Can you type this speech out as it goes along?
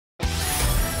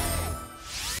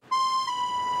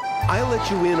I'll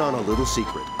let you in on a little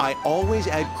secret. I always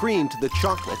add cream to the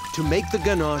chocolate to make the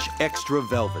ganache extra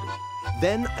velvety.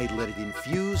 Then I let it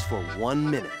infuse for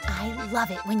 1 minute. I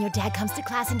love it when your dad comes to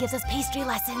class and gives us pastry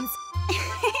lessons.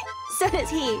 So does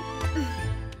he.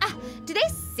 Do they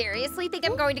seriously think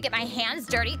I'm going to get my hands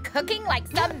dirty cooking like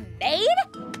some maid?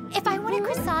 If I want a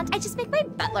croissant, I just make my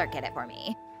butler get it for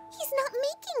me. He's not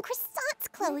making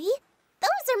croissants, Chloe.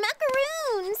 Those are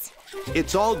macaroons.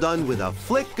 It's all done with a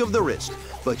flick of the wrist,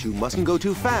 but you mustn't go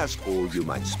too fast or you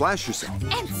might splash yourself.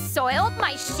 And soiled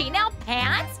my chenille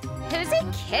pants? Who's he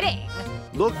kidding?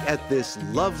 Look at this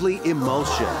lovely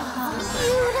emulsion.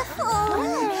 Beautiful.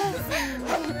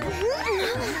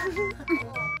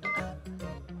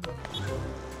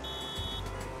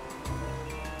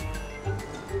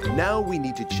 Now we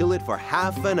need to chill it for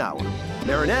half an hour.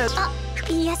 Marinette?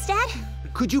 Yes, Dad?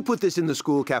 Could you put this in the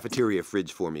school cafeteria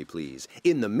fridge for me, please?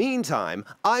 In the meantime,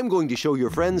 I'm going to show your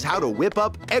friends how to whip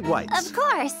up egg whites. Of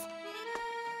course.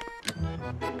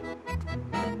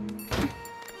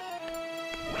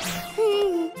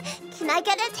 Can I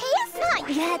get a taste? Not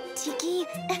yet, Tiki.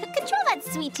 Control that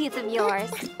sweet tooth of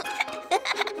yours.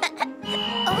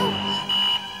 Oh.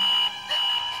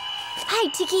 Hi,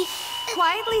 Tiki.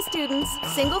 Quietly, students.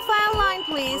 Single file line,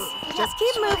 please. Just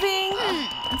keep moving.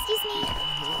 Excuse me.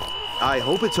 I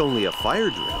hope it's only a fire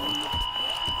drill.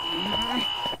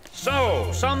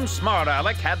 So, some smart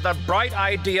aleck had the bright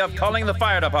idea of calling the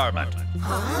fire department.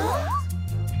 Huh?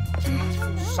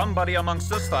 Somebody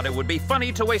amongst us thought it would be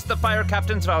funny to waste the fire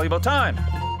captain's valuable time.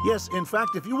 Yes, in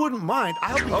fact, if you wouldn't mind,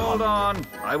 I'll be... Hold on.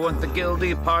 I want the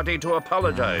guilty party to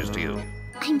apologize to you.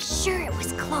 I'm sure it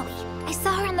was Chloe. I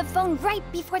saw her on the phone right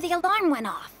before the alarm went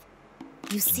off.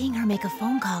 You seeing her make a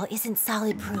phone call isn't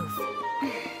solid proof.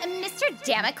 Mr.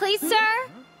 Damocles, sir?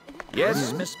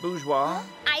 Yes, Miss Bourgeois?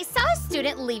 I saw a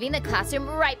student leaving the classroom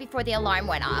right before the alarm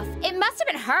went off. It must have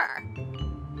been her.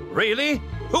 Really?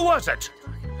 Who was it?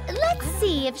 Let's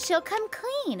see if she'll come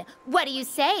clean. What do you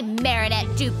say, Marinette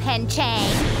Dupenchain?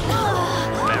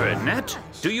 Marinette?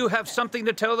 Do you have something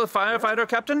to tell the firefighter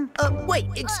captain? Wait,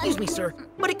 excuse me, sir.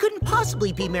 But it couldn't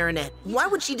possibly be Marinette. Why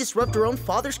would she disrupt her own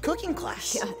father's cooking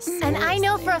class? Yes. And I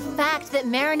know for a fact that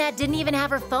Marinette didn't even have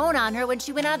her phone on her when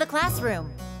she went out of the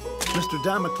classroom. Mr.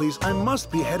 Damocles, I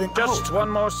must be heading out. Just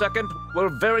one more second. We're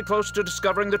very close to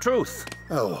discovering the truth.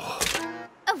 Oh.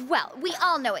 Well, we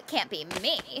all know it can't be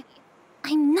me.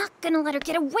 I'm not gonna let her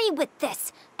get away with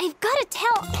this. I've gotta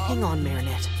tell... Hang on,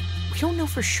 Marinette. We don't know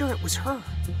for sure it was her.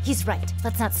 He's right.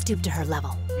 Let's not stoop to her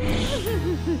level.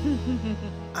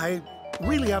 I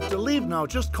really have to leave now.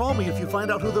 Just call me if you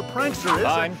find out who the prankster is.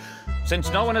 Fine.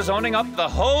 Since no one is owning up, the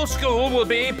whole school will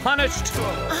be punished.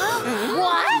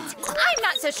 What? I'm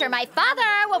not so sure my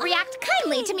father will react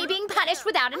kindly to me being punished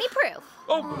without any proof.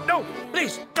 Oh, no,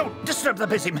 please, don't disturb the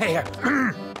busy mayor.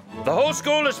 The whole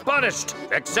school is punished,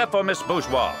 except for Miss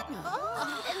Bourgeois.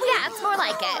 Yeah, it's more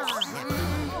like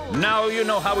it. Now you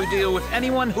know how we deal with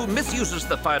anyone who misuses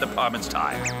the fire department's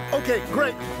time. Okay,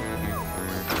 great.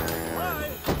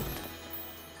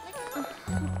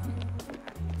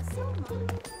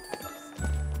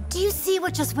 Do you see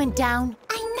what just went down?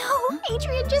 I know!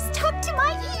 Adrien just talked to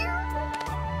my ear!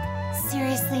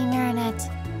 Seriously, Marinette.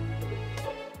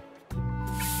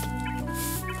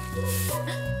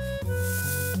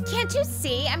 Can't you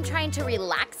see I'm trying to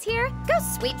relax here? Go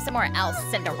sweep somewhere else,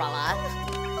 Cinderella.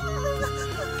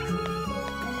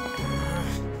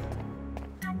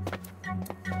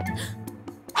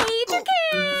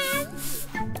 Adrien!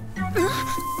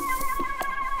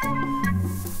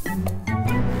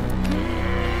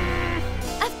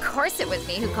 Of course it was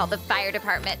me who called the fire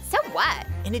department. So what?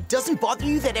 And it doesn't bother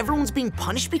you that everyone's being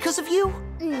punished because of you?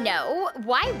 No,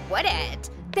 why would it?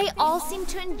 They all seem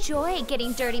to enjoy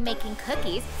getting dirty making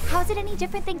cookies. How's it any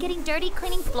different than getting dirty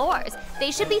cleaning floors? They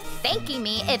should be thanking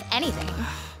me, if anything.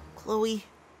 Chloe,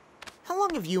 how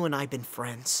long have you and I been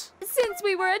friends? Since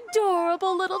we were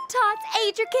adorable little tots,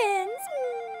 Adrikins.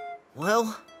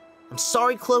 Well, I'm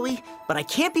sorry, Chloe, but I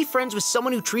can't be friends with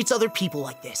someone who treats other people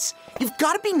like this. You've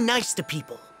got to be nice to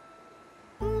people.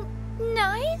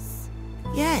 Nice?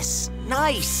 Yes,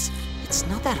 nice. It's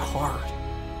not that hard.